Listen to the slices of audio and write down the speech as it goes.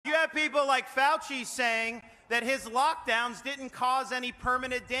like Fauci's saying that his lockdowns didn't cause any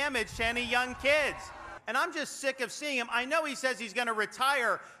permanent damage to any young kids. And I'm just sick of seeing him. I know he says he's going to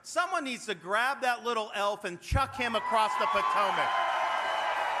retire. Someone needs to grab that little elf and chuck him across the Potomac.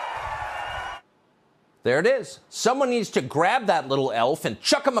 There it is. Someone needs to grab that little elf and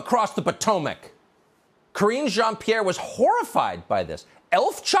chuck him across the Potomac. Karine Jean-Pierre was horrified by this.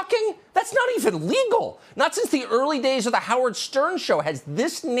 Elf chucking? That's not even legal. Not since the early days of the Howard Stern show has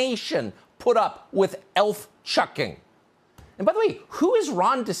this nation put up with elf chucking. And by the way, who is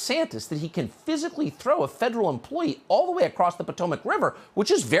Ron DeSantis that he can physically throw a federal employee all the way across the Potomac River,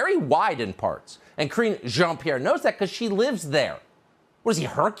 which is very wide in parts? And Karine Jean-Pierre knows that because she lives there. What is he,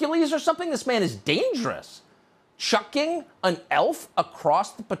 Hercules or something? This man is dangerous. Chucking an elf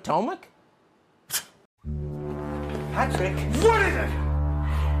across the Potomac? Patrick, what is it?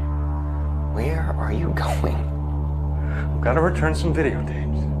 Where are you going? I've got to return some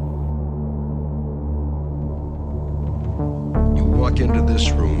videotapes. You walk into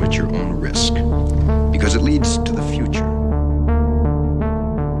this room at your own risk, because it leads to the future.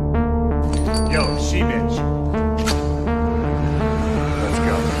 Yo, she-bitch. Let's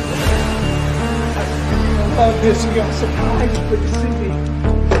go. I love this. We got surprise for the city.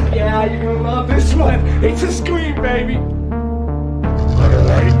 Yeah, you're gonna love this one. It's a Scream, baby.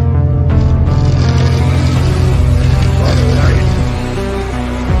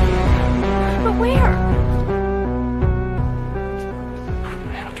 But where?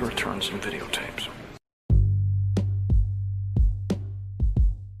 I have to return some videotapes.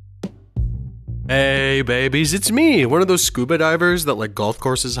 Hey babies, it's me, one of those scuba divers that like golf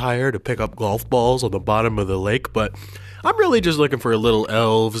courses hire to pick up golf balls on the bottom of the lake, but I'm really just looking for little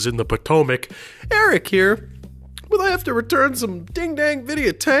elves in the Potomac. Eric here, but I have to return some ding-dang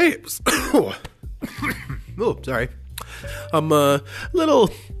videotapes. Oh, sorry. I'm a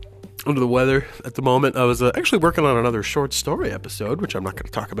little under the weather at the moment. I was actually working on another short story episode, which I'm not going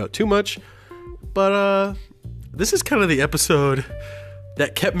to talk about too much, but this is kind of the episode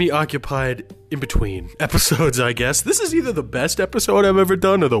that kept me occupied in between episodes, I guess. This is either the best episode I've ever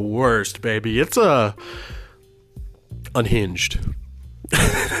done or the worst, baby. It's unhinged.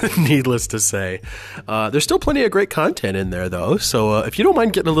 Needless to say. There's still plenty of great content in there, though, so if you don't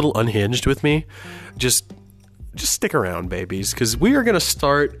mind getting a little unhinged with me, just stick around, babies, because we are going to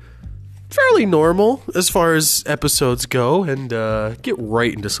start fairly normal as far as episodes go and get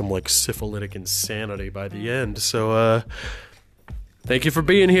right into some, like, syphilitic insanity by the end, so, thank you for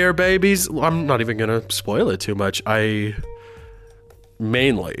being here, babies. I'm not even going to spoil it too much. I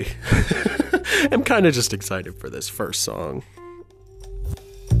mainly am kind of just excited for this first song.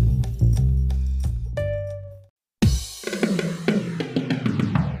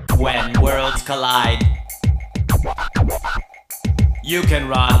 When worlds collide, you can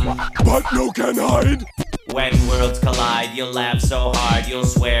run, but no can hide. When worlds collide, you'll laugh so hard, you'll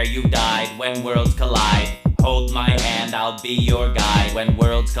swear you died. When worlds collide, hold my hand, I'll be your guide. When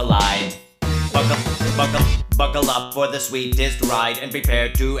worlds collide, buckle up for the sweetest ride, and prepare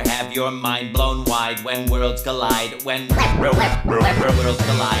to have your mind blown wide. When worlds collide, when worlds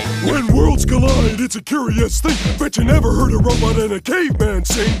collide. When worlds collide, it's a curious thing. Bet you never heard a robot and a caveman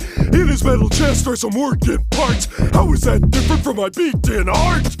sing. In his metal chest are some working parts. How is that different from my beat-in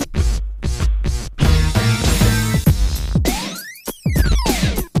art?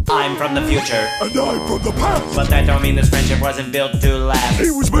 I'm from the future, and I'm from the past, but that don't mean this friendship wasn't built to last.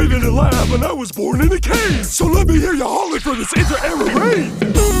 It was made in a lab and I was born in a cave. So let me hear you holler for this inter-era rave.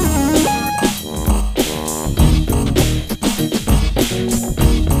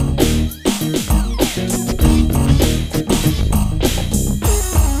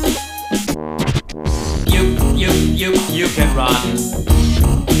 You can run,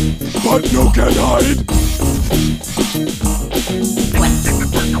 but no can hide.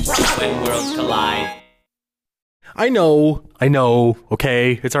 When worlds collide. I know,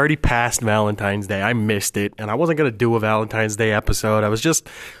 okay? It's already past Valentine's Day. I missed it, and I wasn't going to do a Valentine's Day episode. I was just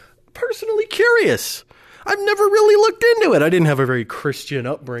personally curious. I've never really looked into it. I didn't have a very Christian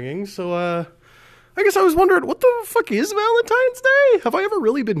upbringing, so, I guess I was wondering, what the fuck is Valentine's Day? Have I ever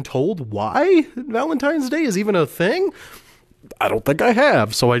really been told why Valentine's Day is even a thing? I don't think I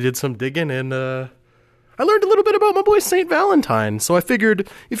have, so I did some digging, and, I learned a little bit about my boy St. Valentine, so I figured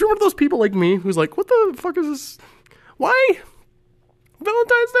if you're one of those people like me who's like, what the fuck is this? Why?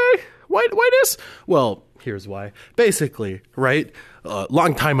 Valentine's Day? Why this? Well, here's why. Basically, right?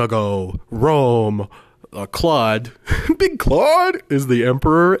 Long time ago, Rome, Claude, Big Claude is the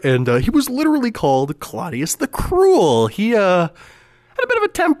emperor, and he was literally called Claudius the Cruel. He had had a bit of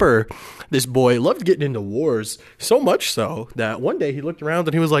a temper. This boy loved getting into wars, so much so that one day he looked around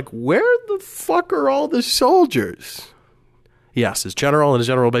and he was like, where the fuck are all the soldiers? He asked his general, and his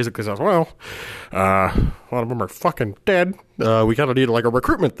general basically says, well, a lot of them are fucking dead. We kind of need like a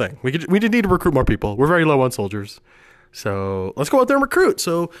recruitment thing. We just need to recruit more people. We're very low on soldiers. So let's go out there and recruit.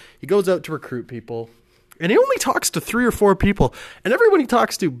 So he goes out to recruit people, and he only talks to 3 or 4 people. And everyone he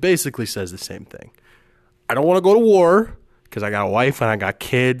talks to basically says the same thing. I don't want to go to war because I got a wife and I got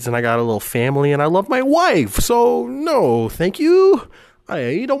kids and I got a little family and I love my wife. So no, thank you.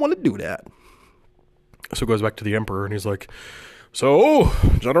 I don't want to do that. So he goes back to the emperor and he's like, so,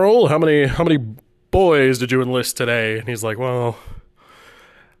 General, how many boys did you enlist today? And he's like, well,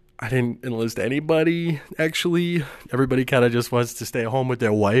 I didn't enlist anybody, actually. Everybody kind of just wants to stay home with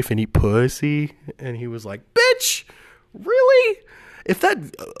their wife and eat pussy. And he was like, bitch, really? If that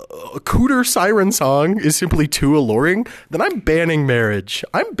cooter siren song is simply too alluring, then I'm banning marriage.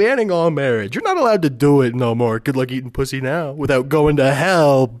 I'm banning all marriage. You're not allowed to do it no more. Good luck eating pussy now without going to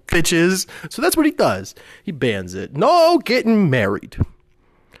hell, bitches. So that's what he does. He bans it. No getting married.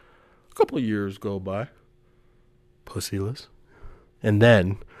 A couple of years go by. Pussyless. And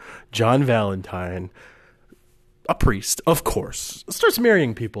then John Valentine, a priest, of course, starts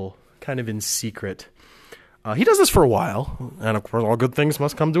marrying people kind of in secret. He does this for a while, and of course all good things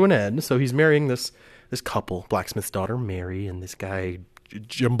must come to an end, so he's marrying this couple, blacksmith's daughter Mary and this guy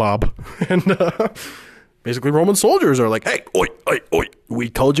Jim Bob, and basically Roman soldiers are like, hey, oi, we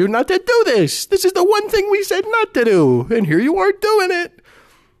told you not to do this. This is the one thing we said not to do, and here you are doing it.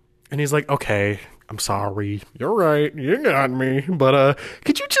 And he's like, okay, I'm sorry, you're right, you got me, but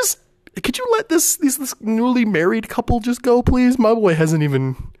could you let this newly married couple just go, please? My boy hasn't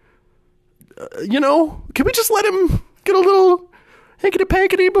even... can we just let him get a little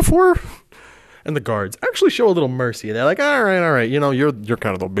hankety-pankety before? And the guards actually show a little mercy. They're like, all right. You're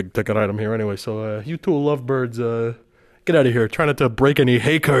kind of the big ticket item here anyway. So you two lovebirds, get out of here. Try not to break any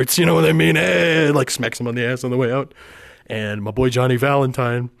hay carts. You know what I mean? Like smacks him on the ass on the way out. And my boy Johnny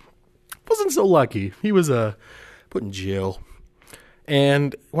Valentine wasn't so lucky. He was put in jail.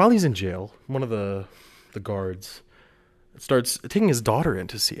 And while he's in jail, one of the guards starts taking his daughter in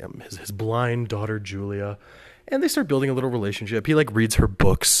to see him, his blind daughter, Julia. And they start building a little relationship. He reads her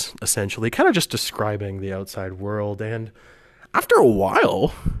books, essentially, kind of just describing the outside world. And after a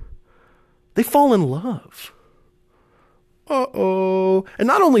while, they fall in love. Uh-oh. And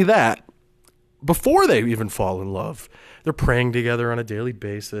not only that, before they even fall in love, they're praying together on a daily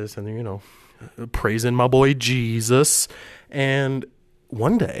basis. And they're, praising my boy Jesus. And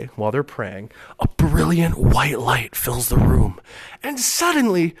one day, while they're praying, a brilliant white light fills the room. And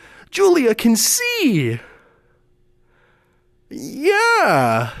suddenly, Julia can see.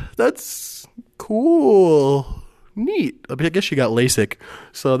 Yeah, that's cool. Neat. I guess she got LASIK,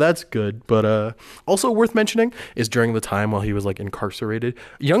 so that's good. But also worth mentioning is during the time while he was incarcerated,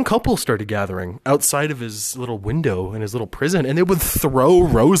 a young couple started gathering outside of his little window in his little prison, and they would throw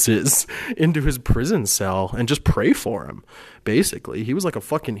roses into his prison cell and just pray for him. Basically, he was like a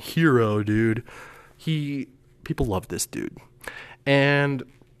fucking hero, dude. People loved this dude. And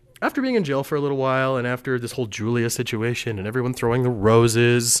after being in jail for a little while, and after this whole Julia situation and everyone throwing the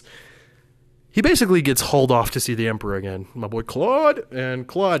roses, he basically gets hauled off to see the emperor again, my boy Claude. And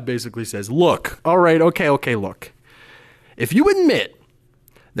Claude basically says, look, all right, okay, look. If you admit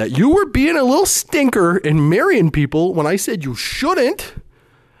that you were being a little stinker and marrying people when I said you shouldn't,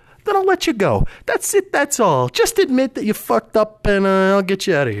 then I'll let you go. That's it, that's all. Just admit that you fucked up and I'll get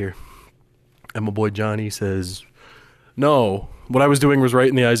you out of here. And my boy Johnny says, no, what I was doing was right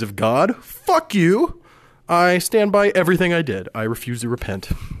in the eyes of God. Fuck you. I stand by everything I did. I refuse to repent.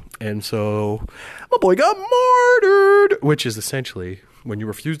 And so my boy got martyred, which is essentially when you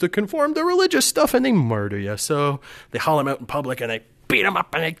refuse to conform to religious stuff and they murder you. So they haul him out in public and they beat him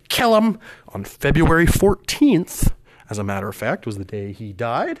up and they kill him on February 14th. As a matter of fact, was the day he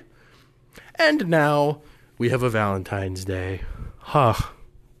died. And now we have a Valentine's Day.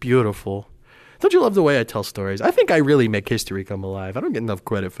 Beautiful. Don't you love the way I tell stories? I think I really make history come alive. I don't get enough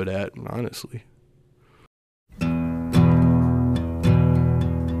credit for that, honestly.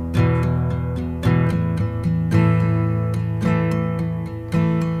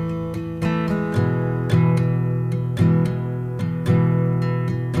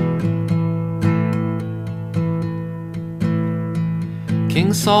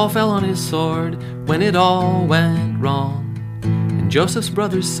 King Saul fell on his sword when it all went wrong, and Joseph's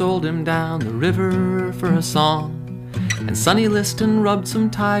brothers sold him down the river for a song. And Sonny Liston rubbed some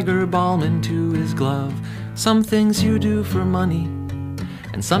tiger balm into his glove. Some things you do for money,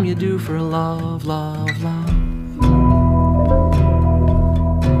 and some you do for love, love, love.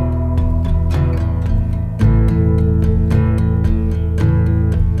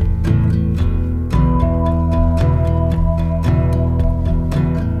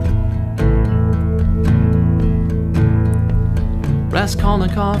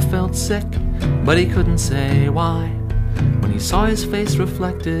 Raskolnikov felt sick, but he couldn't say why. When he saw his face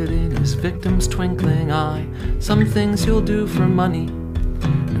reflected in his victim's twinkling eye. Some things you'll do for money,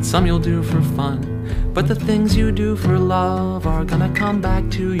 and some you'll do for fun. But the things you do for love are gonna come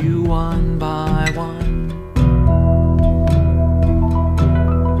back to you one by one.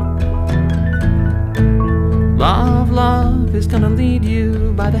 Love, love is gonna lead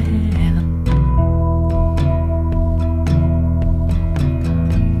you by the hand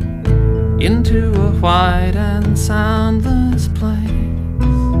into a white and soundless place.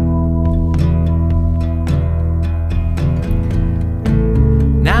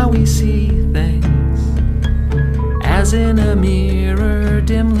 Now we see things as in a mirror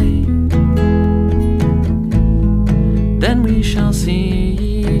dimly. Then we shall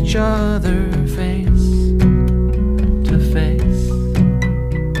see each other face to face.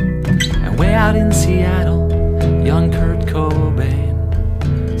 And way out in Seattle, young Kurt Cobain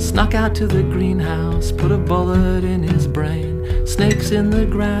snuck out to the greenhouse, put a bullet in his brain. Snakes in the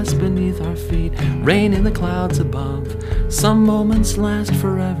grass beneath our feet, rain in the clouds above. Some moments last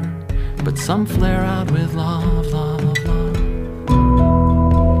forever, but some flare out with love, love, love.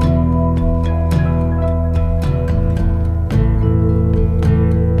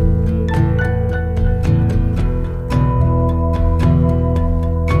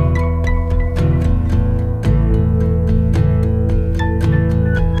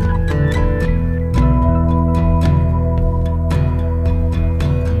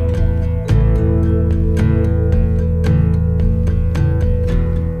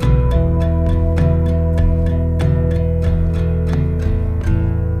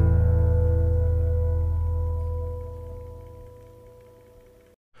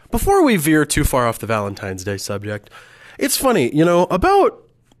 Before we veer too far off the Valentine's Day subject, it's funny, you know, about,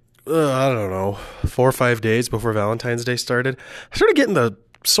 I don't know, 4 or 5 days before Valentine's Day started, I started getting a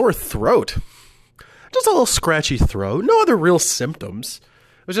sore throat. Just a little scratchy throat. No other real symptoms.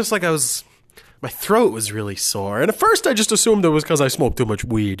 It was just like my throat was really sore. And at first I just assumed it was because I smoked too much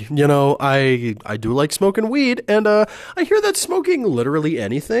weed. You know, I do like smoking weed, and I hear that smoking literally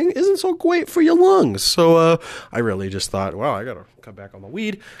anything isn't so great for your lungs. So I really just thought, wow, I gotta cut back on the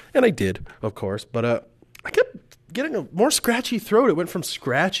weed. And I did, of course. But I kept getting a more scratchy throat. It went from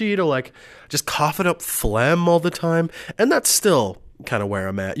scratchy to like just coughing up phlegm all the time. And that's still kind of where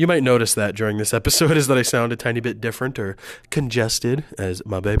I'm at. You might notice that during this episode is that I sound a tiny bit different or congested, as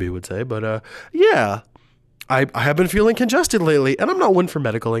my baby would say. But yeah, I have been feeling congested lately, and I'm not one for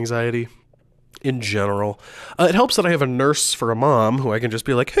medical anxiety in general. It helps that I have a nurse for a mom who I can just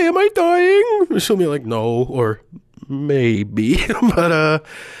be like, hey, am I dying? She'll be like, no, or maybe. But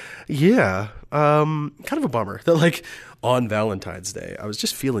yeah, kind of a bummer that like on Valentine's Day, I was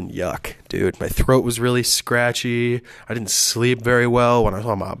just feeling yuck, dude. My throat was really scratchy. I didn't sleep very well when I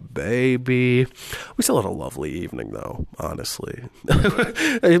saw my baby. We still had a lovely evening, though, honestly.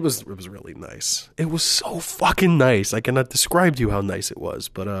 It was really nice. It was so fucking nice. I cannot describe to you how nice it was.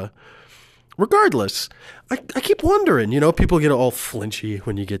 But regardless, I keep wondering, you know, people get all flinchy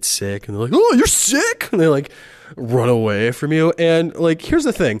when you get sick. And they're like, oh, you're sick? And they like run away from you. And like, here's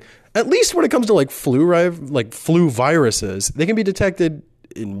the thing. At least when it comes to like flu viruses, they can be detected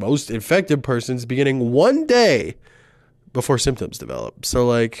in most infected persons beginning 1 day before symptoms develop. So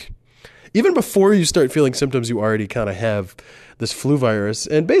like even before you start feeling symptoms, you already kind of have this flu virus.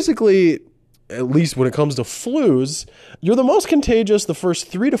 And basically, at least when it comes to flus, you're the most contagious the first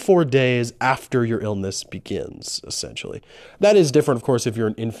 3 to 4 days after your illness begins, essentially. That is different, of course, if you're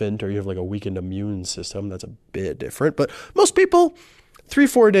an infant or you have like a weakened immune system. That's a bit different. But most people,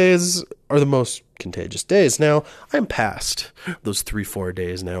 3-4 days are the most contagious days. Now, I'm past those 3-4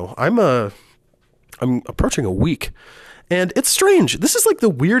 days now. I'm approaching a week. And it's strange. This is like the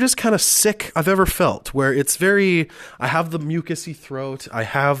weirdest kind of sick I've ever felt, where it's I have the mucousy throat. I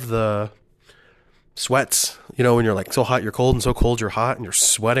have the sweats, you know, when you're like so hot, you're cold, and so cold, you're hot, and you're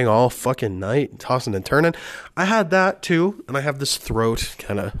sweating all fucking night, tossing and turning. I had that too. And I have this throat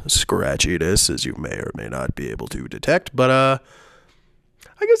kind of scratchiness, as you may or may not be able to detect. But,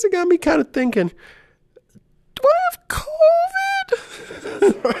 I guess it got me kind of thinking, do I have COVID?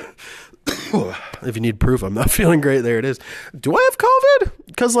 If you need proof, I'm not feeling great. There it is. Do I have COVID?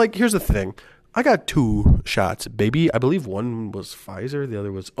 Because, like, here's the thing. I got 2 shots, baby. I believe one was Pfizer. The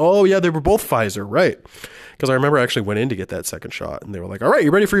other was, oh, yeah, they were both Pfizer, right? Because I remember I actually went in to get that second shot, and they were like, all right,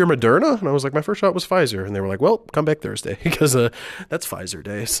 you ready for your Moderna? And I was like, my first shot was Pfizer. And they were like, well, come back Thursday because that's Pfizer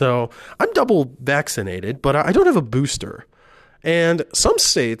day. So I'm double vaccinated, but I don't have a booster. And some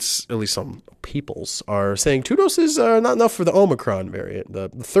states, at least some peoples, are saying 2 doses are not enough for the Omicron variant. The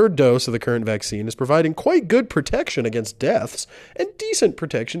 3rd dose of the current vaccine is providing quite good protection against deaths and decent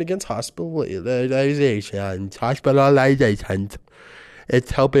protection against hospitalizations.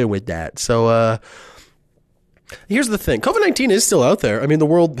 It's helping with that. So, here's the thing. COVID-19 is still out there. I mean, the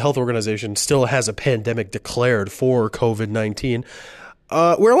World Health Organization still has a pandemic declared for COVID-19.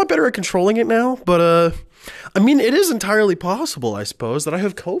 We're a lot better at controlling it now, but I mean, it is entirely possible, I suppose, that I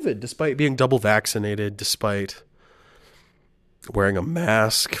have COVID despite being double vaccinated, despite wearing a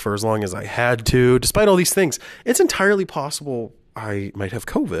mask for as long as I had to, despite all these things. It's entirely possible I might have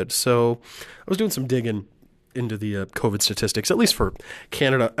COVID. So I was doing some digging into the COVID statistics, at least for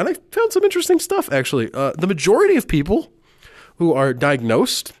Canada, and I found some interesting stuff, actually. The majority of people who are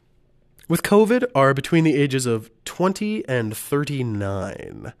diagnosed with COVID are between the ages of 20 and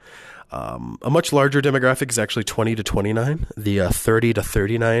 39. A much larger demographic is actually 20 to 29. The 30 to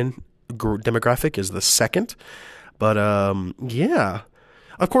 39 demographic is the second. But yeah,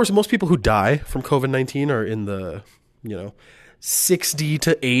 of course, most people who die from COVID-19 are in the, 60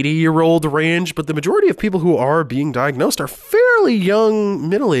 to 80-year-old range. But the majority of people who are being diagnosed are fairly young,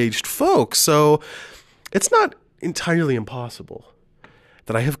 middle-aged folks. So it's not entirely impossible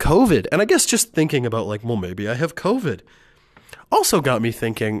that I have COVID. And I guess just thinking about maybe I have COVID also got me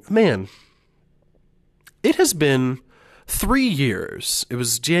thinking, man, it has been 3 years. It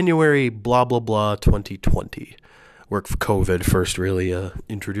was January, blah, blah, blah, 2020, where COVID first really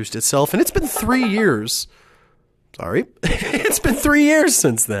introduced itself. And it's been 3 years. Sorry. It's been 3 years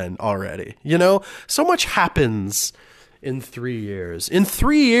since then already. So much happens in 3 years. In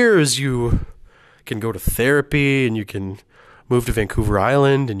 3 years, you can go to therapy and you can move to Vancouver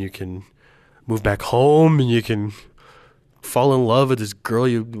Island and you can move back home and you can fall in love with this girl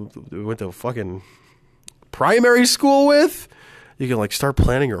you went to fucking primary school with. You can start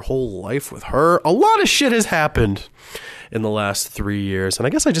planning your whole life with her. A lot of shit has happened in the last 3 years. And I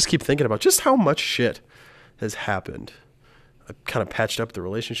guess I just keep thinking about just how much shit has happened. I kind of patched up the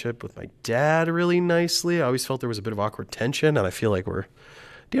relationship with my dad really nicely. I always felt there was a bit of awkward tension, and I feel like we're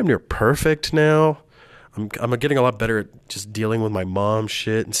damn near perfect now. I'm getting a lot better at just dealing with my mom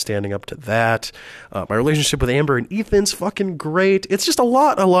shit and standing up to that. My relationship with Amber and Ethan's fucking great. It's just a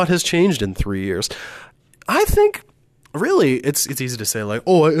lot has changed in 3 years. I think, really, it's easy to say I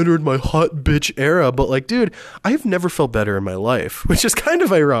entered my hot bitch era, but dude, I've never felt better in my life, which is kind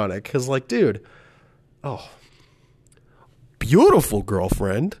of ironic, because dude, beautiful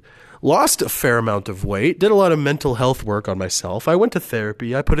girlfriend. Lost a fair amount of weight, did a lot of mental health work on myself. I went to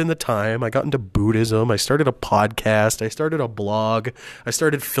therapy. I put in the time. I got into Buddhism. I started a podcast. I started a blog. I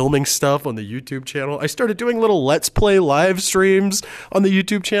started filming stuff on the YouTube channel. I started doing little Let's Play live streams on the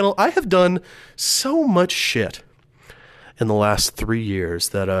YouTube channel. I have done so much shit in the last 3 years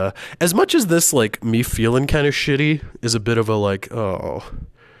that as much as this me feeling kind of shitty is a bit of a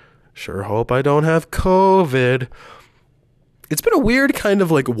sure hope I don't have COVID. It's been a weird kind of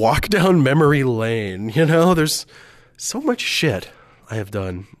walk down memory lane, There's so much shit I have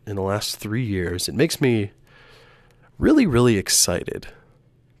done in the last 3 years. It makes me really, really excited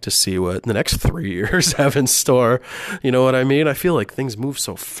to see what the next 3 years have in store. You know what I mean? I feel like things move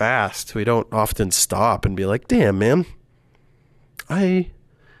so fast. We don't often stop and be like, damn, man, I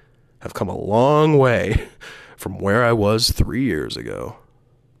have come a long way from where I was 3 years ago.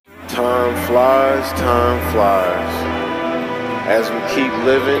 Time flies, time flies. As we keep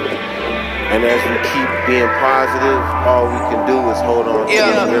living and as we keep being positive, all we can do is hold on to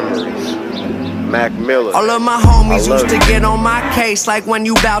the memories. Mac Miller. All of my homies used to get on my case like when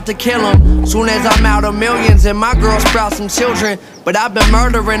you bout to kill them. Soon as I'm out of millions and my girl sprouts some children. But I've been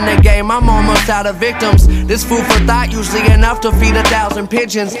murdering the game, I'm almost out of victims. This food for thought usually enough to feed 1,000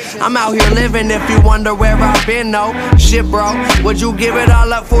 pigeons. I'm out here living if you wonder where I've been, no. Shit bro, would you give it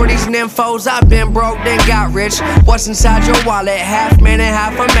all up for these nymphos? I've been broke, then got rich. What's inside your wallet? Half man and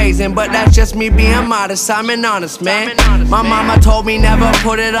half amazing. But that's just me being modest, I'm an honest man. My mama told me never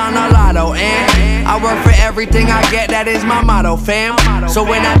put it on a lotto, and I work for everything I get, that is my motto, fam. So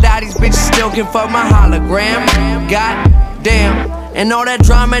when I die, these bitches still can fuck my hologram. God damn, and all that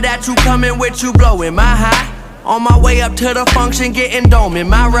drama that you coming with, you blowing my high. On my way up to the function, getting dome in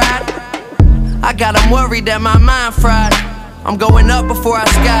my ride. I got them worried that my mind fried. I'm going up before I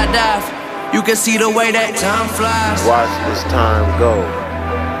skydive. You can see the way that time flies. Watch this time go.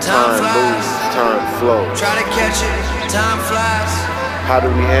 Time moves, time flows. Try to catch it, time flies. How do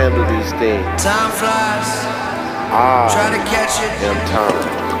we handle these things? Time flies. Try to catch it. Am time.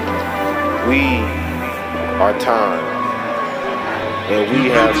 We are time. And we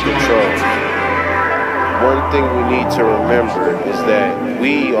have control. one thing we need to remember is that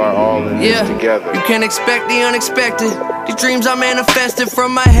we are all in this together. You can't expect the unexpected. These dreams I manifested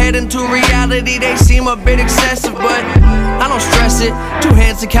from my head into reality, they seem a bit excessive, but I don't stress it. 2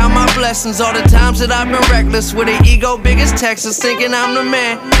 hands to count my blessings. All the times that I've been reckless with an ego big as Texas, thinking I'm the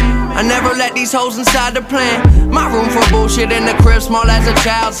man. I never let these hoes inside the plan. My room for bullshit in the crib, small as a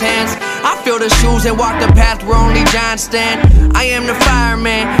child's hands. I feel the shoes and walk the path where only giants stand. I am the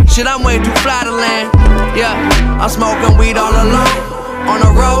fireman, shit, I'm way too fly to land. Yeah, I'm smoking weed all alone on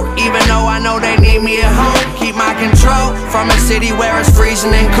the road, even though I know they need me at home. Keep my control from a city where it's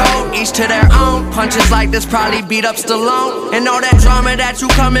freezing and cold. Each to their own. Punches like this probably beat up Stallone. And all that drama that you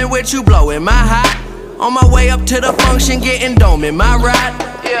coming with, you blowing my high. On my way up to the function, getting dome in my ride.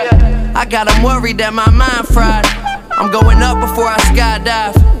 Yeah, I got them worried that my mind fried. I'm going up before I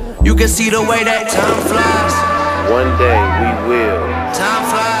skydive. You can see the way that time flies. One day we will. Time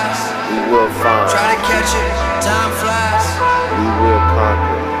flies. We will find. Try to catch it. Time flies. We will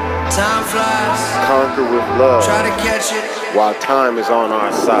conquer. Time flies. Conquer with love. Try to catch it. While time is on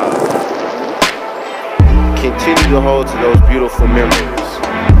our side. Continue to hold to those beautiful memories.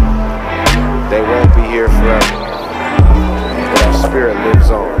 They won't be here forever. But our spirit lives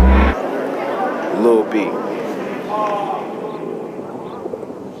on. Lil B.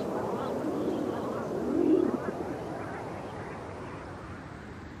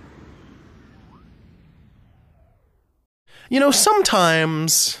 You know,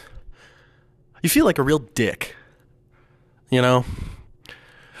 sometimes you feel like a real dick. You know?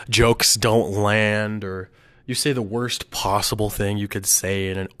 Jokes don't land, or you say the worst possible thing you could say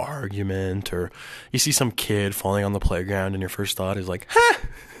in an argument, or you see some kid falling on the playground and your first thought is like, huh?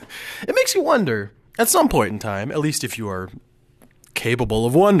 It makes you wonder, at some point in time, at least if you are capable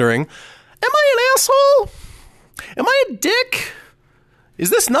of wondering, am I an asshole? Am I a dick?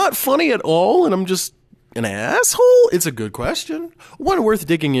 Is this not funny at all and I'm just an asshole? It's a good question. One worth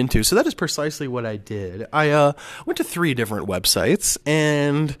digging into. So that is precisely what I did. I went to 3 different websites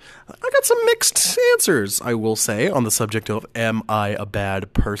and I got some mixed answers, I will say, on the subject of am I a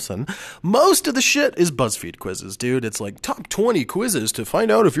bad person? Most of the shit is BuzzFeed quizzes, dude. It's like top 20 quizzes to find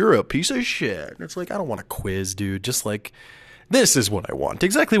out if you're a piece of shit. It's like, I don't want a quiz, dude. Just like, this is what I want.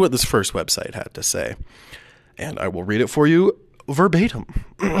 Exactly what this first website had to say. And I will read it for you verbatim.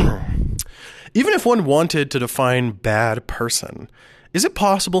 Even if one wanted to define bad person, is it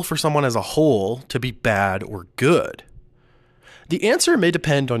possible for someone as a whole to be bad or good? The answer may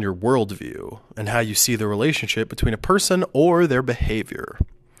depend on your worldview and how you see the relationship between a person or their behavior.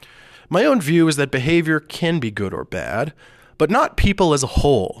 My own view is that behavior can be good or bad, but not people as a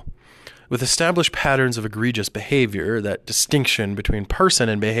whole. With established patterns of egregious behavior, that distinction between person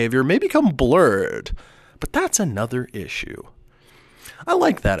and behavior may become blurred, but that's another issue. I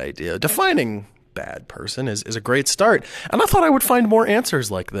like that idea. Defining bad person is a great start. And I thought I would find more answers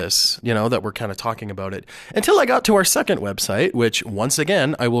like this, you know, that we're kind of talking about it, until I got to our second website, which once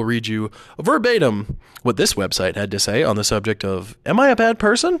again, I will read you verbatim what this website had to say on the subject of, am I a bad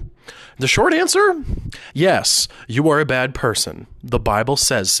person? The short answer? Yes, you are a bad person. The Bible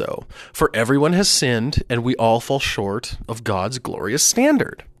says so. For everyone has sinned and we all fall short of God's glorious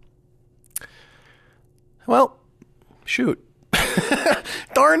standard. Well, shoot.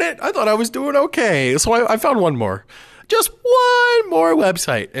 Darn it, I thought I was doing okay. So I found one more. Just one more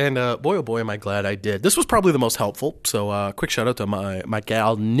website. And boy, oh boy, am I glad I did. This was probably the most helpful. So quick shout out to my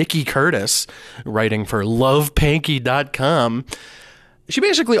gal, Nikki Curtis, writing for lovepanky.com. She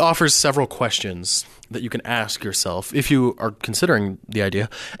basically offers several questions that you can ask yourself if you are considering the idea.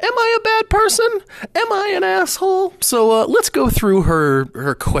 Am I a bad person? Am I an asshole? So let's go through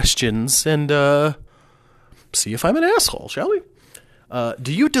her questions and see if I'm an asshole, shall we?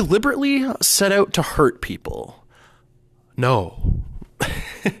 Do you deliberately set out to hurt people? No.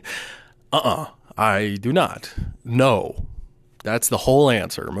 I do not. No. That's the whole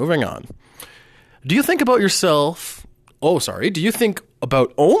answer. Moving on. Do you think about yourself? Do you think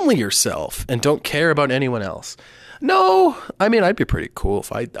about only yourself and don't care about anyone else? No. I mean, I'd be pretty cool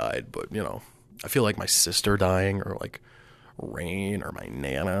if I died, but, you know, I feel like my sister dying or like Rain or my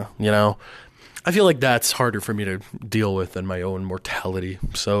Nana, you know? I feel like that's harder for me to deal with than my own mortality.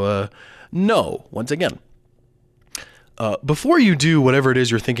 So, no, once again. Before you do whatever it is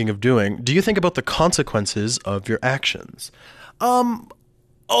you're thinking of doing, do you think about the consequences of your actions?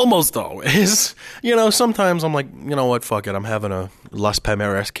 Almost always. You know, sometimes I'm like, you know what, fuck it, I'm having a Las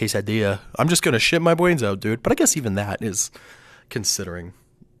Palmeras quesadilla. I'm just going to shit my brains out, dude. But I guess even that is considering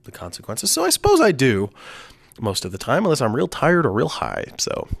the consequences. So I suppose I do. Most of the time, unless I'm real tired or real high.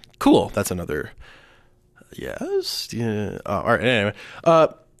 So, cool. That's another yes. Yeah. All right. Anyway,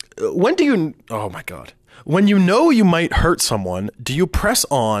 when do you... Oh, my God. When you know you might hurt someone, do you press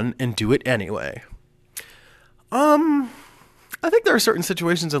on and do it anyway? I think there are certain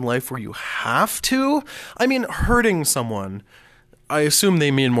situations in life where you have to. I mean, hurting someone, I assume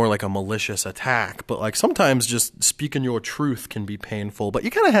they mean more like a malicious attack, but like sometimes just speaking your truth can be painful, but you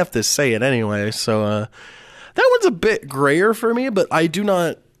kind of have to say it anyway. So that one's a bit grayer for me, but I do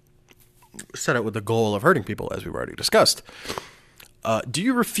not set out with the goal of hurting people, as we've already discussed. Do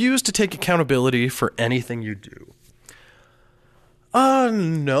you refuse to take accountability for anything you do?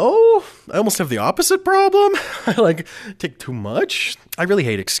 No. I almost have the opposite problem. I take too much. I really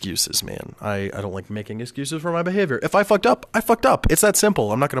hate excuses, man. I don't like making excuses for my behavior. If I fucked up, I fucked up. It's that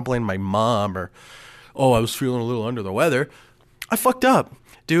simple. I'm not going to blame my mom or, I was feeling a little under the weather. I fucked up,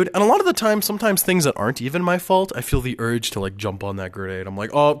 dude. And a lot of the time, sometimes things that aren't even my fault, I feel the urge to jump on that grenade. I'm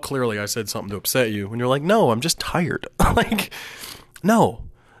like, oh, clearly I said something to upset you. And you're like, no, I'm just tired. No.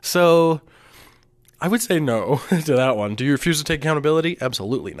 So I would say no to that one. Do you refuse to take accountability?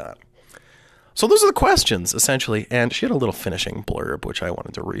 Absolutely not. So those are the questions, essentially. And she had a little finishing blurb, which I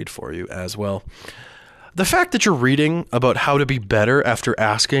wanted to read for you as well. The fact that you're reading about how to be better after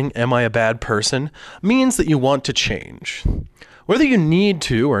asking, am I a bad person, means that you want to change. Whether you need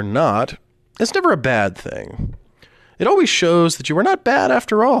to or not, it's never a bad thing. It always shows that you are not bad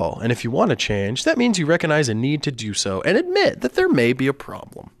after all. And if you want to change, that means you recognize a need to do so and admit that there may be a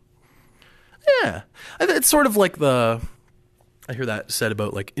problem. Yeah, it's sort of like I hear that said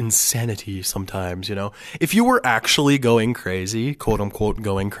about insanity sometimes, If you were actually going crazy, quote unquote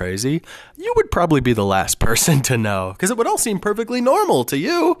going crazy, you would probably be the last person to know because it would all seem perfectly normal to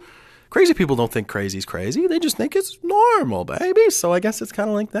you. Crazy people don't think crazy's crazy. They just think it's normal, baby. So I guess it's kind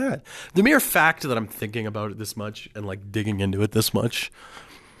of like that. The mere fact that I'm thinking about it this much and digging into it this much,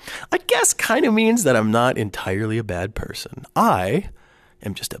 I guess kind of means that I'm not entirely a bad person. I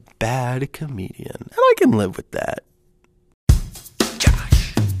am just a bad comedian, and I can live with that.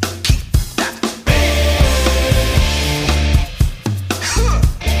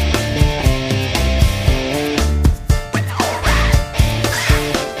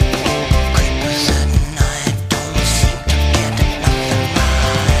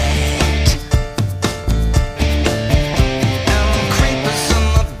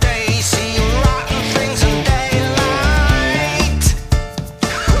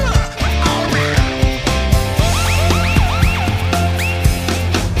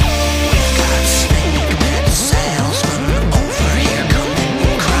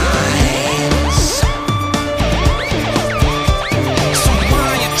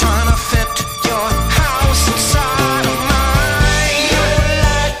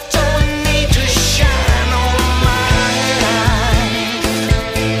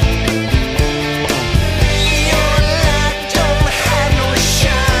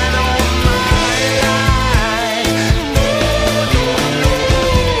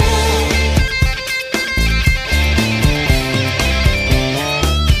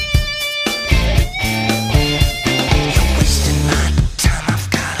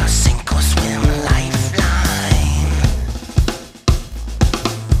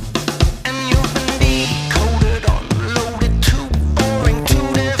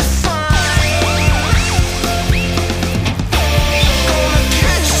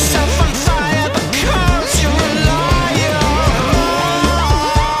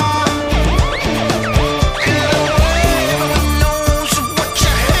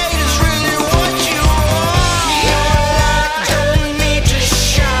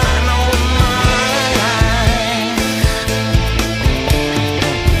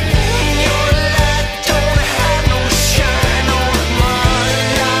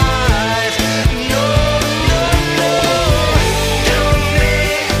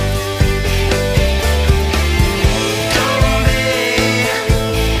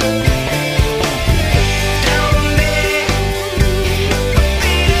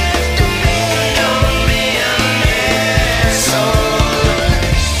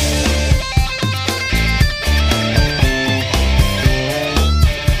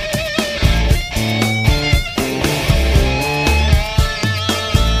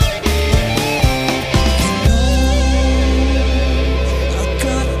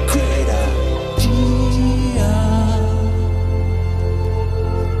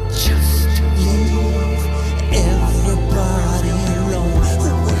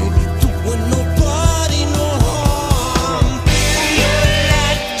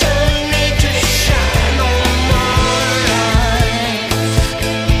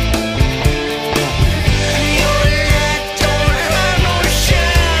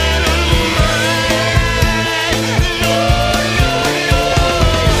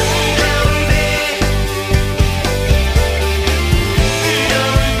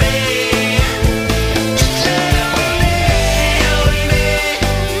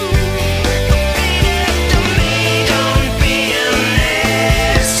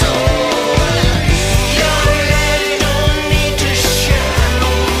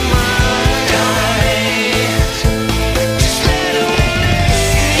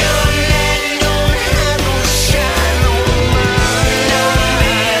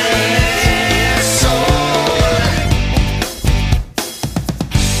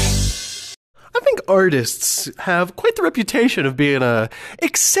 artists have quite the reputation of being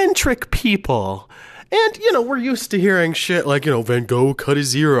eccentric people. And, we're used to hearing shit like, Van Gogh cut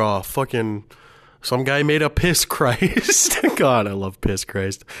his ear off. Fucking some guy made a Piss Christ. God, I love Piss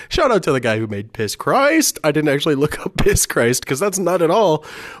Christ. Shout out to the guy who made Piss Christ. I didn't actually look up Piss Christ because that's not at all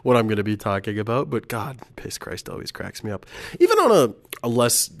what I'm going to be talking about. But God, Piss Christ always cracks me up. Even on a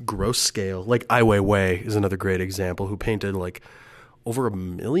less gross scale, like Ai Weiwei is another great example, who painted like over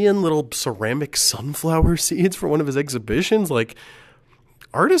 1 million little ceramic sunflower seeds for one of his exhibitions. Like,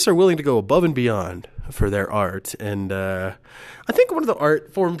 artists are willing to go above and beyond for their art. And I think one of the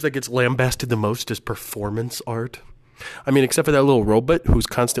art forms that gets lambasted the most is performance art. I mean, except for that little robot who's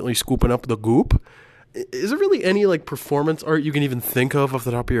constantly scooping up the goop. Is there really any like performance art you can even think of off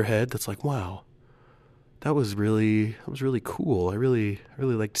the top of your head that's like, wow, that was really cool. I really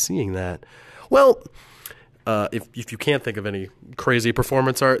liked seeing that. Well, if you can't think of any crazy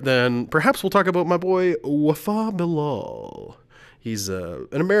performance art, then perhaps we'll talk about my boy Wafa Bilal. He's an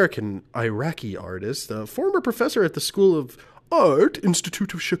American Iraqi artist, a former professor at the School of Art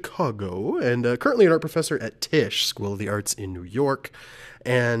Institute of Chicago, and currently an art professor at Tisch School of the Arts in New York.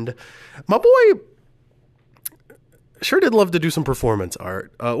 And my boy sure did love to do some performance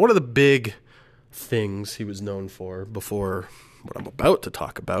art. One of the big things he was known for before what I'm about to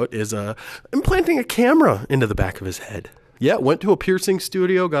talk about is implanting a camera into the back of his head. Yeah, went to a piercing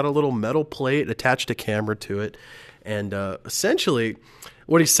studio, got a little metal plate, attached a camera to it. And essentially,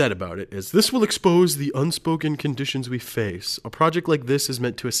 what he said about it is, "This will expose the unspoken conditions we face. A project like this is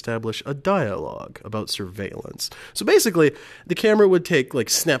meant to establish a dialogue about surveillance." So basically, the camera would take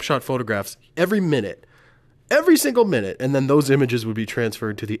like snapshot photographs every single minute, and then those images would be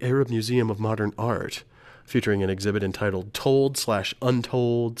transferred to the Arab Museum of Modern Art, featuring an exhibit entitled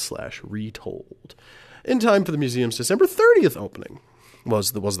Told/Untold/Retold, in time for the museum's December 30th opening,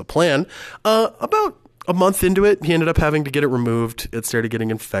 was the plan. About a month into it, he ended up having to get it removed. It started getting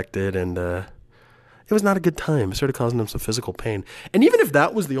infected, and it was not a good time. It started causing him some physical pain. And even if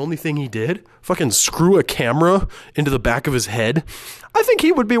that was the only thing he did, fucking screw a camera into the back of his head, I think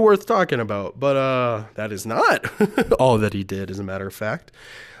he would be worth talking about. But that is not all that he did, as a matter of fact.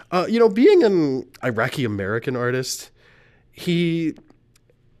 Being an Iraqi-American artist, he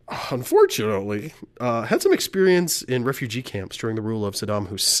unfortunately had some experience in refugee camps during the rule of Saddam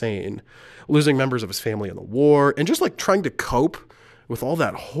Hussein, losing members of his family in the war, and just like trying to cope with all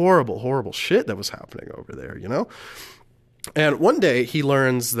that horrible, horrible shit that was happening over there, And one day he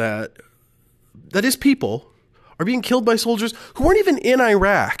learns that his people are being killed by soldiers who weren't even in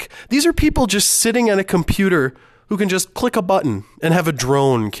Iraq. These are people just sitting at a computer who can just click a button and have a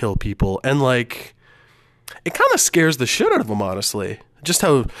drone kill people. And like, it kind of scares the shit out of him, honestly. Just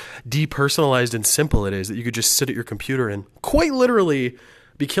how depersonalized and simple it is that you could just sit at your computer and quite literally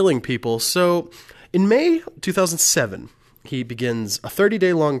be killing people. So in May 2007, he begins a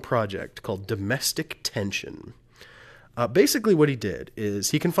 30-day long project called Domestic Tension. Basically what he did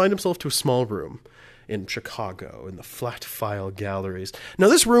is he confined himself to a small room in Chicago in the Flat File Galleries. Now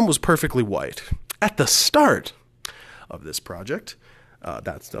this room was perfectly white. At the start of this project,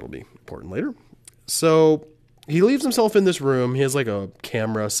 that'll be important later. So he leaves himself in this room. He has like a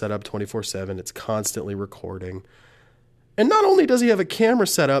camera set up 24/7. It's constantly recording. And not only does he have a camera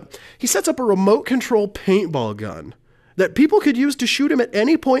set up, he sets up a remote control paintball gun that people could use to shoot him at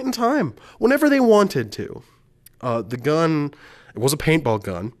any point in time, whenever they wanted to. The gun, it was a paintball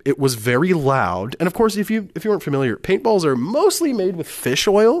gun. It was very loud. And of course, if you weren't familiar, paintballs are mostly made with fish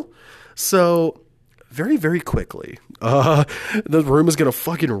oil. So very, very quickly, the room is going to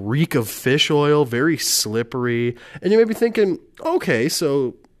fucking reek of fish oil, very slippery. And you may be thinking, okay,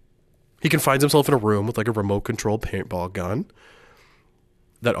 so he confines himself in a room with like a remote control paintball gun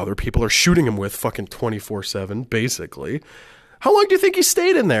that other people are shooting him with fucking 24/7, basically. How long do you think he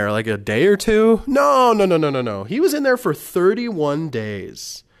stayed in there? Like a day or two? No. He was in there for 31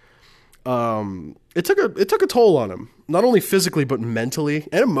 days. It took a toll on him, not only physically but mentally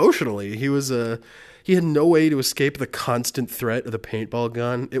and emotionally. He had no way to escape the constant threat of the paintball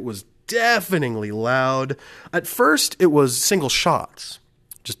gun. It was deafeningly loud. At first, it was single shots,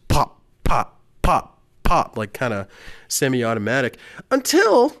 just pop, pop, pop, pop, like kind of semi-automatic,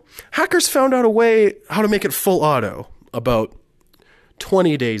 until hackers found out a way how to make it full auto about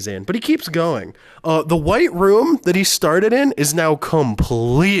 20 days in. But he keeps going. The white room that he started in is now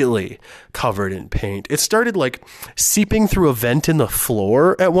completely covered in paint. It started like seeping through a vent in the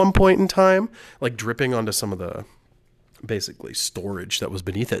floor at one point in time, like dripping onto some of the basically storage that was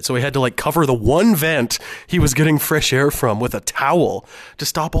beneath it. So he had to like cover the one vent he was getting fresh air from with a towel to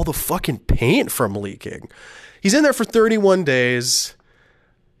stop all the fucking paint from leaking. He's in there for 31 days.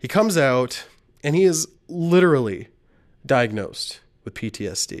 He comes out and he is literally diagnosed with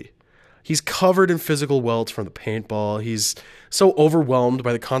PTSD. He's covered in physical welts from the paintball. He's so overwhelmed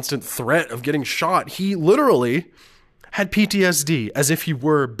by the constant threat of getting shot. He literally had PTSD as if he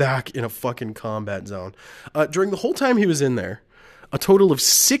were back in a fucking combat zone. During the whole time he was in there, a total of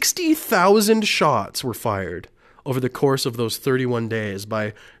 60,000 shots were fired over the course of those 31 days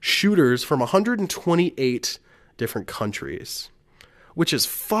by shooters from 128 different countries, which is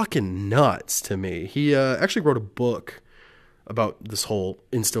fucking nuts to me. He actually wrote a book about this whole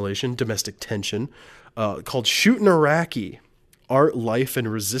installation, Domestic Tension, called Shootin' Iraqi: Art, Life,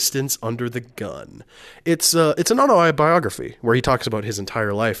 and Resistance Under the Gun. It's an autobiography where he talks about his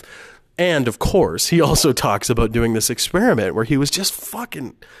entire life. And, of course, he also talks about doing this experiment where he was just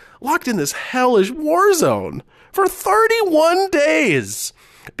fucking locked in this hellish war zone for 31 days,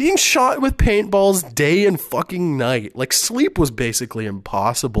 being shot with paintballs day and fucking night. Like, sleep was basically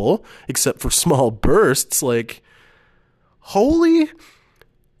impossible, except for small bursts. Like, holy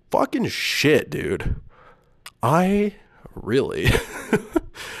fucking shit, dude. I really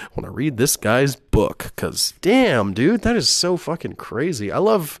want to read this guy's book, because damn, dude, that is so fucking crazy. I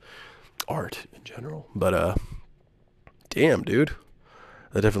love art in general, but damn, dude,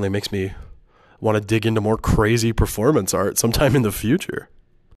 that definitely makes me want to dig into more crazy performance art sometime in the future.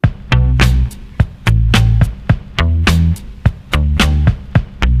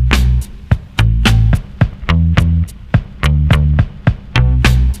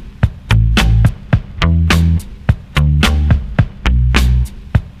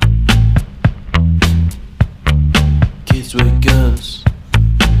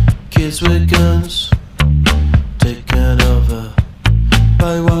 Kids with guns, taken over,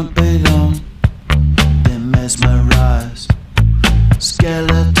 but it won't be long. They're mesmerized,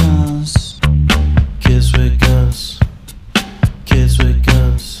 skeletons. Kids with guns, kids with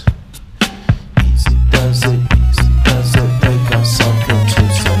guns. Easy does it, they got something to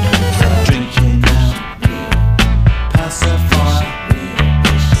say. Drinking out, pacifier,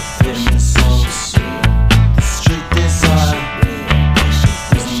 in the souls, the street desire.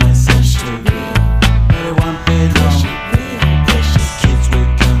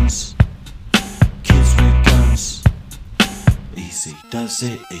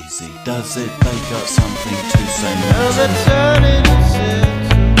 Easy does it, they got something to say. Now they're turning us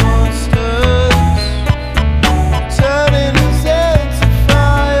into monsters, turning us into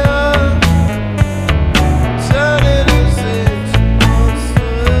fire, turning us into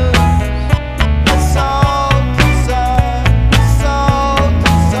monsters. That's all desire, that's all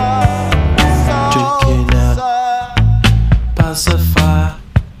desire, that's all drinking out, pacifier,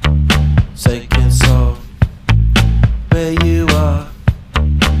 taking soul where you are.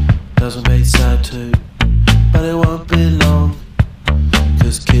 Doesn't make sad too, but it won't be long.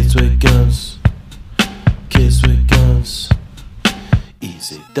 Cause kids with guns,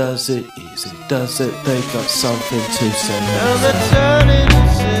 easy does it, they got something to say. Now they're turning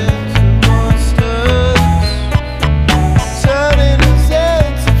us into monsters, turning us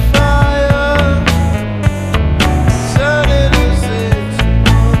into fire, turning us into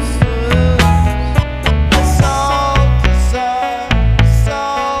monsters. That's all desire, that's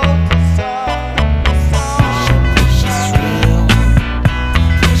all.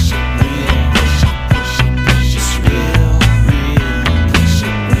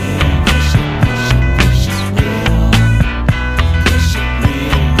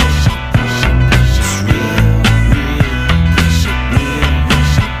 Real.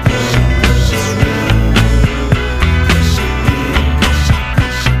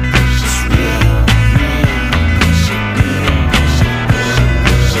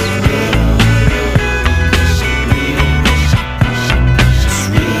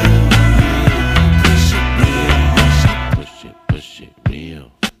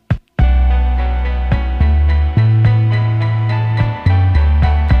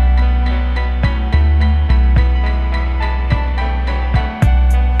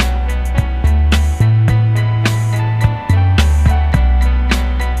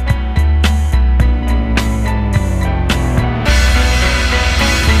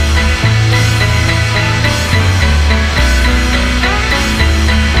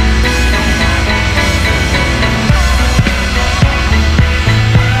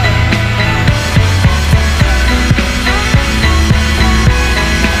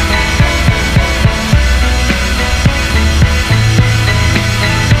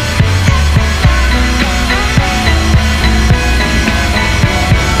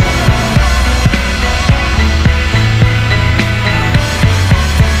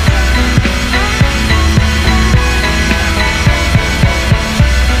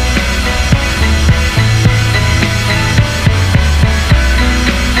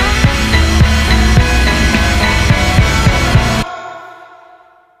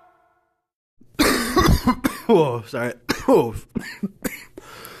 Oh, sorry. Oh.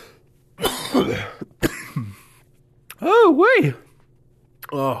 Oh, wait.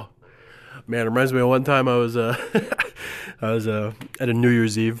 Oh, man, it reminds me of one time I was at a New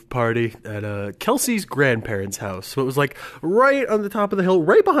Year's Eve party at Kelsey's grandparents' house. So it was like right on the top of the hill,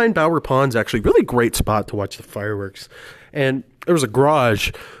 right behind Bower Ponds, actually. Really great spot to watch the fireworks. And there was a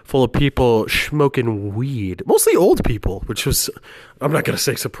garage full of people smoking weed, mostly old people, which was, I'm not going to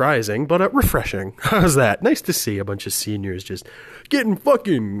say surprising, but refreshing. How's that? Nice to see a bunch of seniors just getting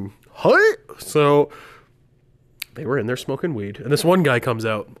fucking high. So they were in there smoking weed. And this one guy comes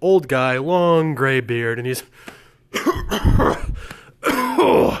out, old guy, long gray beard, and he's,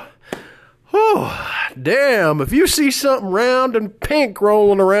 oh, damn, if you see something round and pink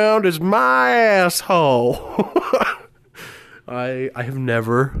rolling around, it's my asshole. I have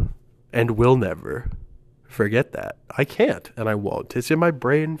never and will never forget that. I can't, and I won't. It's in my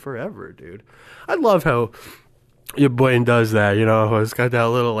brain forever, dude. I love how your brain does that, you know, it's got that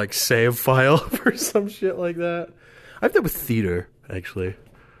little, like, save file for some shit like that. I've done with theater, actually.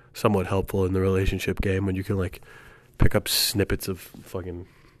 Somewhat helpful in the relationship game when you can, like, pick up snippets of fucking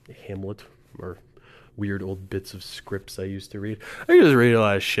Hamlet or weird old bits of scripts I used to read. I just read a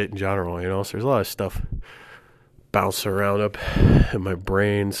lot of shit in general, you know, so there's a lot of stuff bouncing around up in my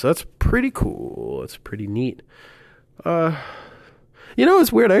brain, so that's pretty cool. It's pretty neat. You know,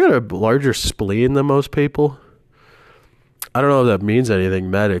 it's weird. I got a larger spleen than most people. I don't know if that means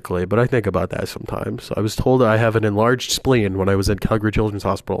anything medically, but I think about that sometimes. I was told I have an enlarged spleen when I was at Calgary Children's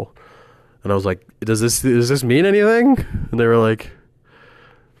Hospital, and I was like, does this mean anything? And they were like,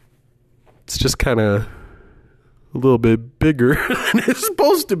 it's just kind of a little bit bigger than it's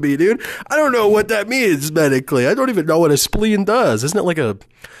supposed to be, dude. I don't know what that means medically. I don't even know what a spleen does. Isn't it like a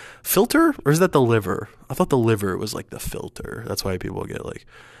filter, or is that the liver? I thought the liver was like the filter. That's why people get like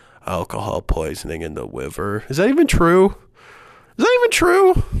alcohol poisoning in the liver. Is that even true? Is that even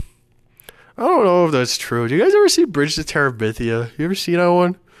true? I don't know if that's true. Do you guys ever see Bridge to Terabithia? You ever seen that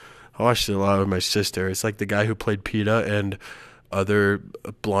one? I watched it a lot with my sister. It's like the guy who played PETA and other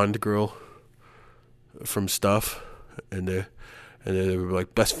blonde girl from Stuff, and they were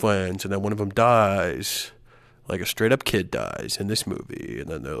like best friends, and then one of them dies, like a straight up kid dies in this movie, and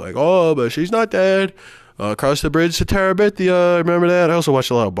then they're like, oh, but she's not dead. Across the bridge to Terabithia. Remember that? I also watched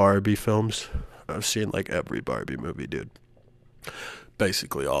a lot of Barbie films. I've seen like every Barbie movie, dude.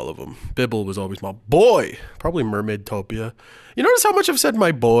 Basically all of them. Bibble was always my boy. Probably Mermaidtopia. You notice how much I've said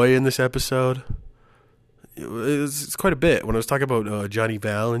my boy in this episode? It's quite a bit. When I was talking about Johnny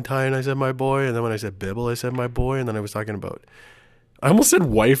Valentine, I said my boy, and then when I said Bibble, I said my boy, and then I was talking about, I almost said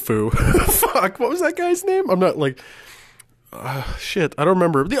waifu. Fuck, what was that guy's name? I'm not like, shit, I don't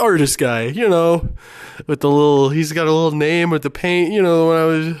remember. The artist guy, you know, with the little, he's got a little name with the paint, you know, what I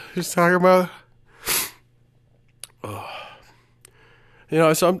was just talking about. You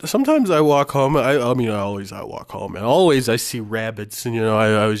know, sometimes I walk home. I walk home, and always I see rabbits, and, you know,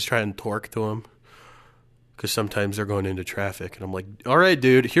 I always try and torque to them. Because sometimes they're going into traffic, and I'm like, all right,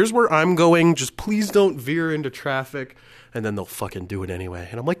 dude, here's where I'm going. Just please don't veer into traffic. And then they'll fucking do it anyway.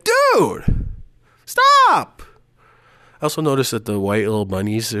 And I'm like, dude, stop. I also noticed that the white little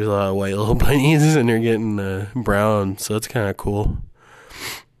bunnies, there's a lot of white little bunnies, and they're getting brown. So that's kind of cool.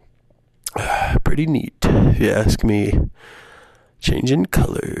 Pretty neat, if you ask me. Changing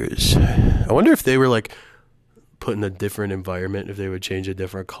colors. I wonder if they were like put in a different environment, if they would change a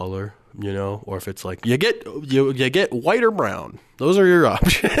different color, you know, or if it's like you get white or brown. Those are your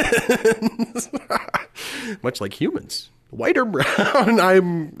options. Much like humans, white or brown.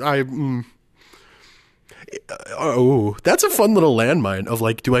 Oh, that's a fun little landmine of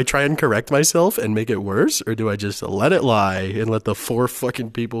like, do I try and correct myself and make it worse, or do I just let it lie and let the 4 fucking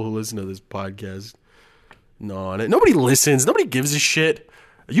people who listen to this podcast know on it? Nobody listens. Nobody gives a shit.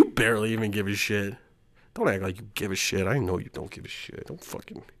 You barely even give a shit. Don't act like you give a shit. I know you don't give a shit. Don't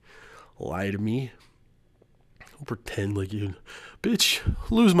fucking lie to me. Don't pretend like you... Bitch,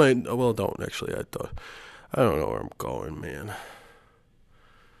 lose my... Well, don't, actually. I don't know where I'm going, man.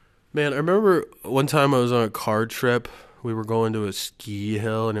 Man, I remember one time I was on a car trip. We were going to a ski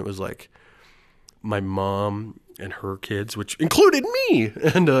hill, and it was like my mom and her kids, which included me,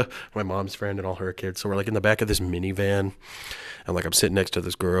 and my mom's friend and all her kids. So we're like in the back of this minivan, and like I'm sitting next to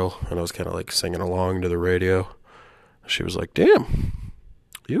this girl, and I was kind of like singing along to the radio. She was like, damn,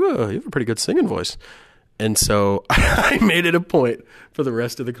 you have a pretty good singing voice. And so I made it a point for the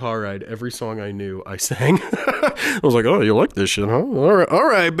rest of the car ride. Every song I knew, I sang. I was like, oh, you like this shit, huh? All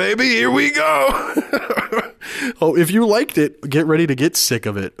right, baby, here we go. Oh, if you liked it, get ready to get sick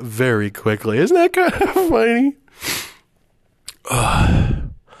of it very quickly. Isn't that kind of funny?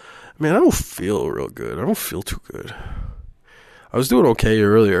 Man, I don't feel real good. I don't feel too good. I was doing okay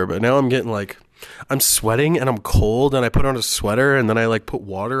earlier, but now I'm getting like, I'm sweating and I'm cold and I put on a sweater and then I like put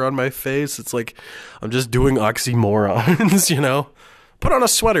water on my face. It's like I'm just doing oxymorons, you know? Put on a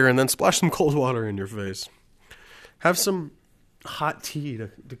sweater and then splash some cold water in your face. Have some hot tea to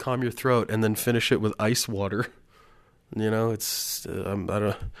calm your throat and then finish it with ice water. You know, it's, I don't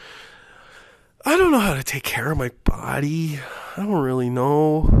know how to take care of my body. I don't really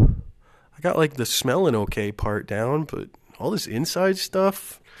know. I got like the smelling okay part down, but all this inside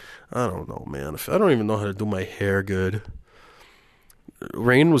stuff, I don't know, man. I don't even know how to do my hair good.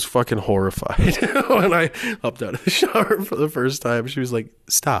 Rain was fucking horrified when I hopped out of the shower for the first time. She was like,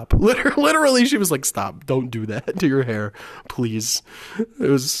 stop. Literally, she was like, stop. Don't do that to your hair, please. It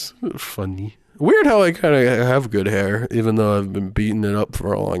was funny. Weird how I kind of have good hair, even though I've been beating it up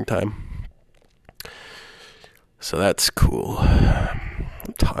for a long time. So that's cool.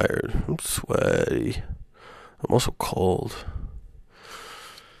 I'm tired. I'm sweaty. I'm also cold.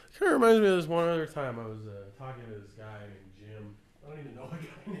 Kind of reminds me of this one other time I was talking to this guy named Jim. I don't even know a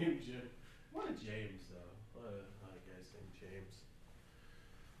guy named Jim. What a James, though. What a guy's named James.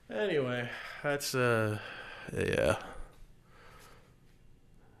 Anyway, that's, yeah.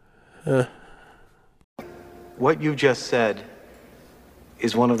 What you just said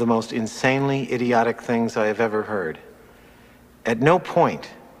is one of the most insanely idiotic things I have ever heard. At no point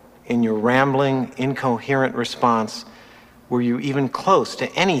in your rambling, incoherent response were you even close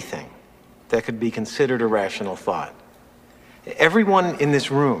to anything that could be considered a rational thought. Everyone in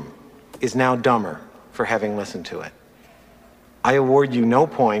this room is now dumber for having listened to it. I award you no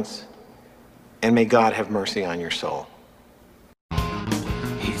points, and may God have mercy on your soul.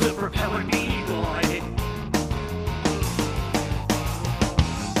 He's a propeller baby boy.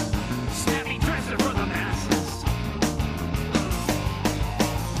 Snappy dresser for the masses.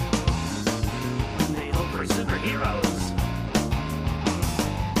 They hope for superheroes,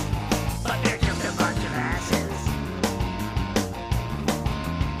 but they're just a bunch of asses.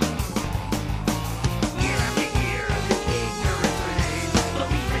 Year after year, the ignorance remains.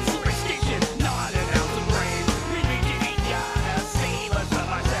 Believe in superstition, not an ounce of brains. Religion ain't gotta save us from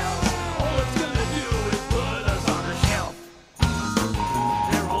ourselves. All it's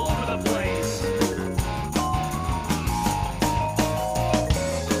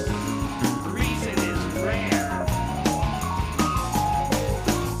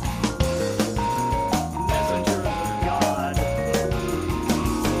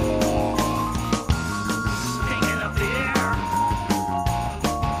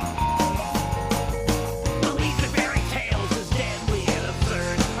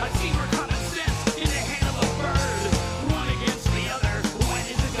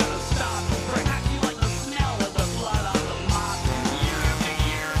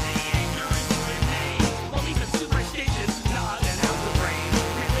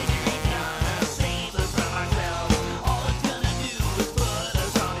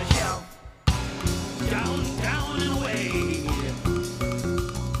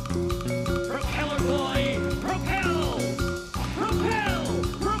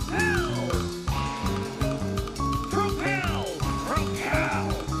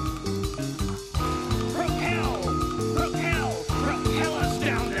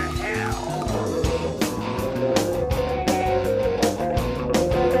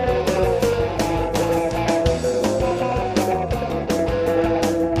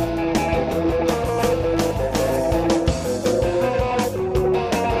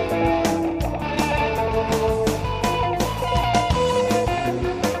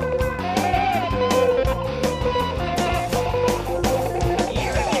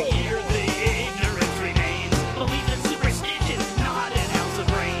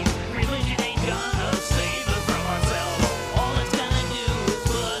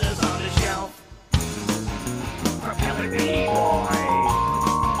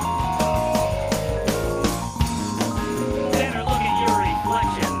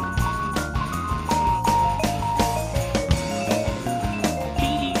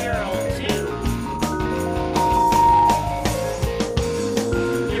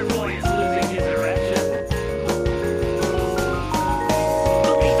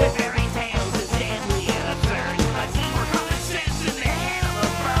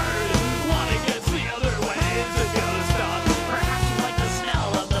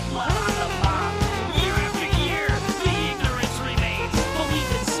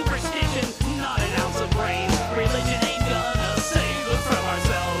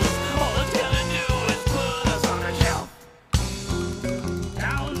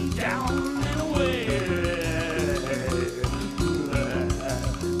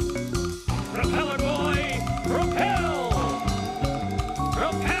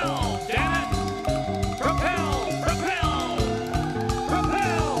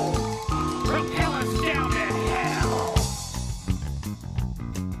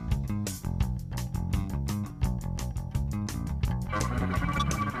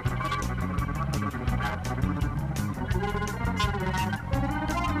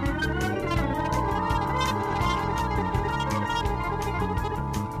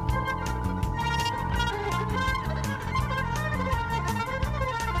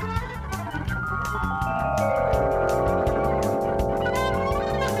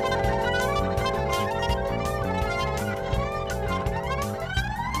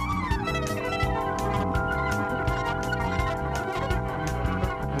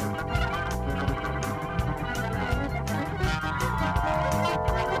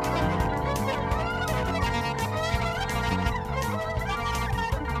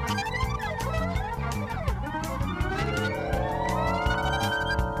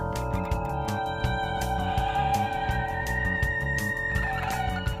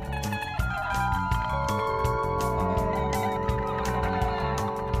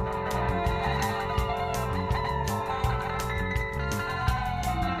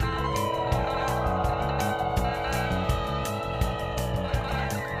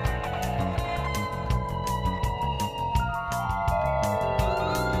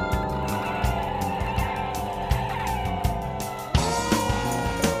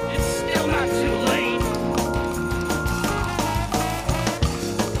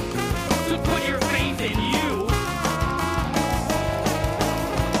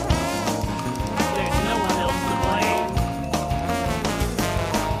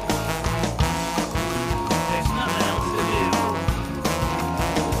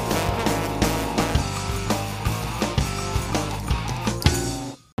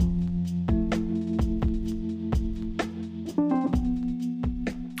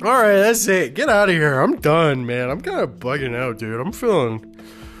All right, that's it. Get out of here. I'm done, man. I'm kind of bugging out, dude. I'm feeling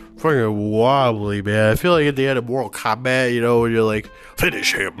fucking wobbly, man. I feel like at the end of Mortal Kombat, you know, when you're like,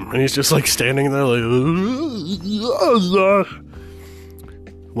 finish him. And he's just like standing there like,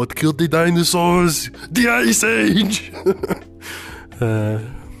 what killed the dinosaurs? The Ice Age.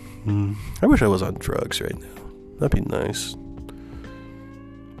 I wish I was on drugs right now. That'd be nice.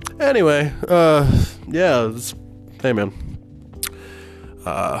 Anyway, yeah, hey man.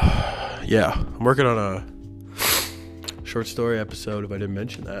 Yeah, I'm working on a short story episode, if I didn't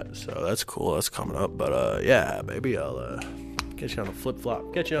mention that, so that's cool. That's coming up. But yeah, maybe I'll get you on the flip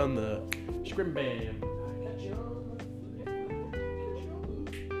flop, get you on the scrim bam.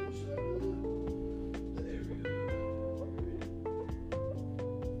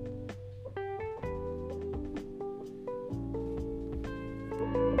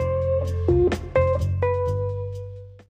 Thank you.